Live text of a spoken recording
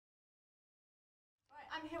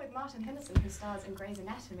I'm here with Martin Henderson, who stars in Grey's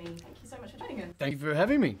Anatomy. Thank you so much for joining us. Thank you for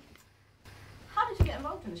having me. How did you get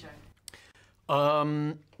involved in the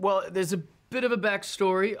show? Well, there's a bit of a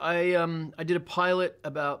backstory. I did a pilot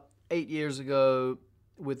about 8 years ago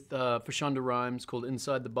with for Shonda Rhimes called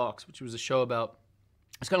Inside the Box, which was a show about,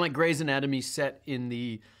 it's kind of like Grey's Anatomy set in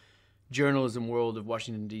the journalism world of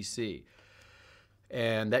Washington, D.C.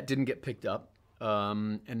 And that didn't get picked up.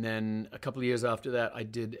 And then a couple of years after that, I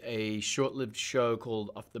did a short-lived show called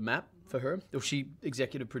Off the Map for her. She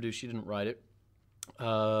executive produced, she didn't write it.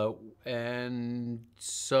 And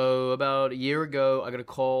so about a year ago, I got a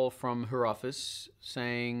call from her office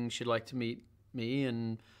saying she'd like to meet me,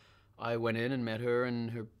 and I went in and met her and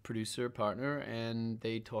her producer partner, and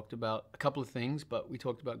they talked about a couple of things, but we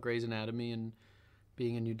talked about Grey's Anatomy and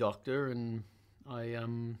being a new doctor, and I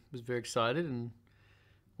was very excited and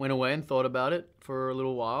went away and thought about it for a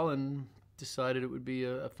little while and decided it would be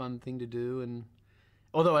a fun thing to do. And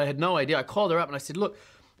although I had no idea, I called her up and I said, look,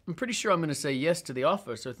 I'm pretty sure I'm going to say yes to the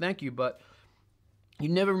offer, so thank you, but you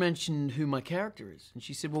never mentioned who my character is. And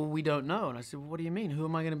she said, well, we don't know. And I said, well, what do you mean? Who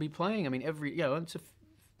am I going to be playing? I mean,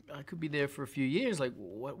 I could be there for a few years. Like,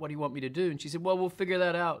 what do you want me to do? And she said, well, we'll figure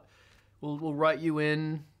that out. We'll write you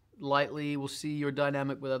in lightly. We'll see your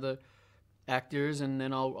dynamic with other actors, and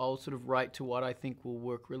then I'll sort of write to what I think will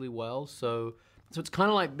work really well. So it's kind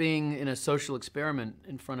of like being in a social experiment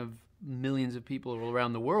in front of millions of people all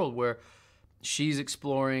around the world, where she's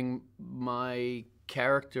exploring my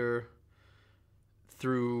character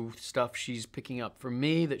through stuff she's picking up from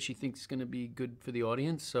me that she thinks is going to be good for the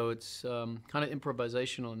audience. So it's kind of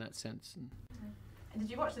improvisational in that sense. And did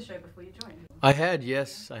you watch the show before you joined? I had,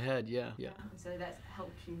 yes, I had, yeah. So that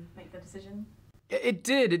helped you make the decision? It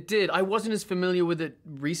did. I wasn't as familiar with it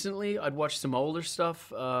recently. I'd watched some older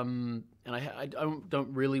stuff, and I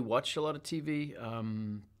don't really watch a lot of TV.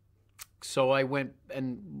 So I went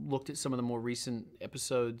and looked at some of the more recent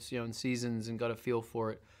episodes, and seasons, and got a feel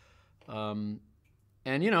for it. And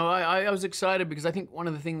I was excited because I think one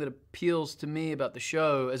of the things that appeals to me about the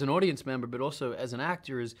show as an audience member, but also as an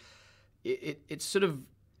actor, is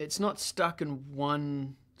it's not stuck in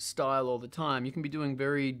one style all the time. You can be doing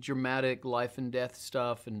very dramatic life and death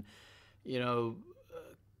stuff, and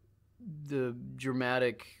the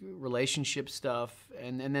dramatic relationship stuff,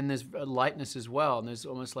 and then there's a lightness as well, and there's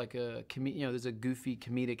almost like there's a goofy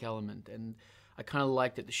comedic element, and I kind of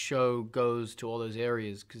like that the show goes to all those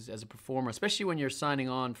areas, because as a performer, especially when you're signing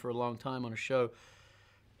on for a long time on a show,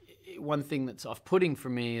 one thing that's off-putting for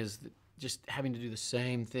me is just having to do the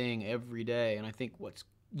same thing every day. And I think what's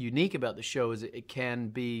unique about the show is it can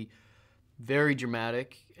be very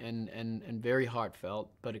dramatic and very heartfelt,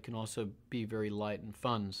 but it can also be very light and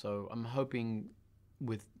fun. So I'm hoping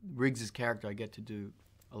with Riggs's character I get to do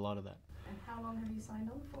a lot of that. And how long have you signed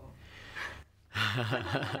on for?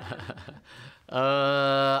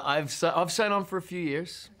 I've signed on for a few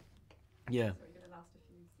years. Yeah. So you're gonna last a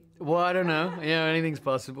few seasons. Well, I don't know. Anything's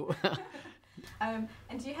possible. And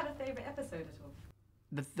do you have a favorite episode at all?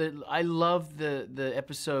 I love the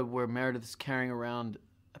episode where Meredith's carrying around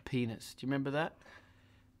a penis. Do you remember that?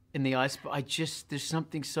 In the ice. There's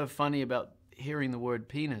something so funny about hearing the word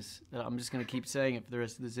penis that I'm just going to keep saying it for the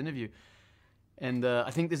rest of this interview. And I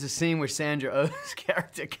think there's a scene where Sandra Oh's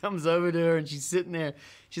character comes over to her and she's sitting there.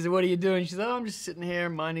 She said, what are you doing? She said, oh, I'm just sitting here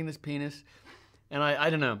minding this penis. And I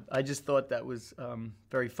don't know. I just thought that was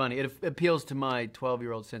very funny. It appeals to my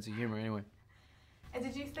 12-year-old sense of humor anyway. And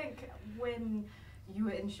did you think when you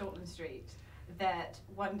were in Shortland Street that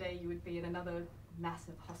one day you would be in another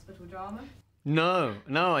massive hospital drama? No,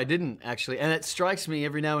 I didn't actually. And it strikes me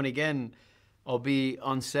every now and again. I'll be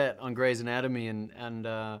on set on Grey's Anatomy, and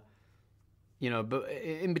but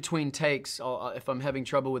in between takes, if I'm having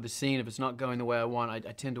trouble with the scene, if it's not going the way I want, I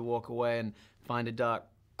tend to walk away and find a dark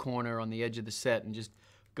corner on the edge of the set and just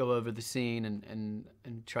go over the scene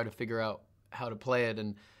and try to figure out how to play it.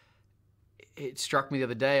 And it struck me the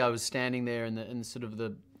other day. I was standing there in sort of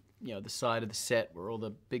the side of the set where all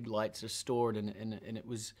the big lights are stored, and I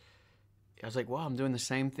was like, wow, I'm doing the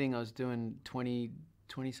same thing I was doing 20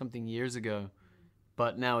 something years ago,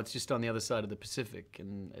 but now it's just on the other side of the Pacific,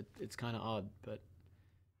 and it's kind of odd, but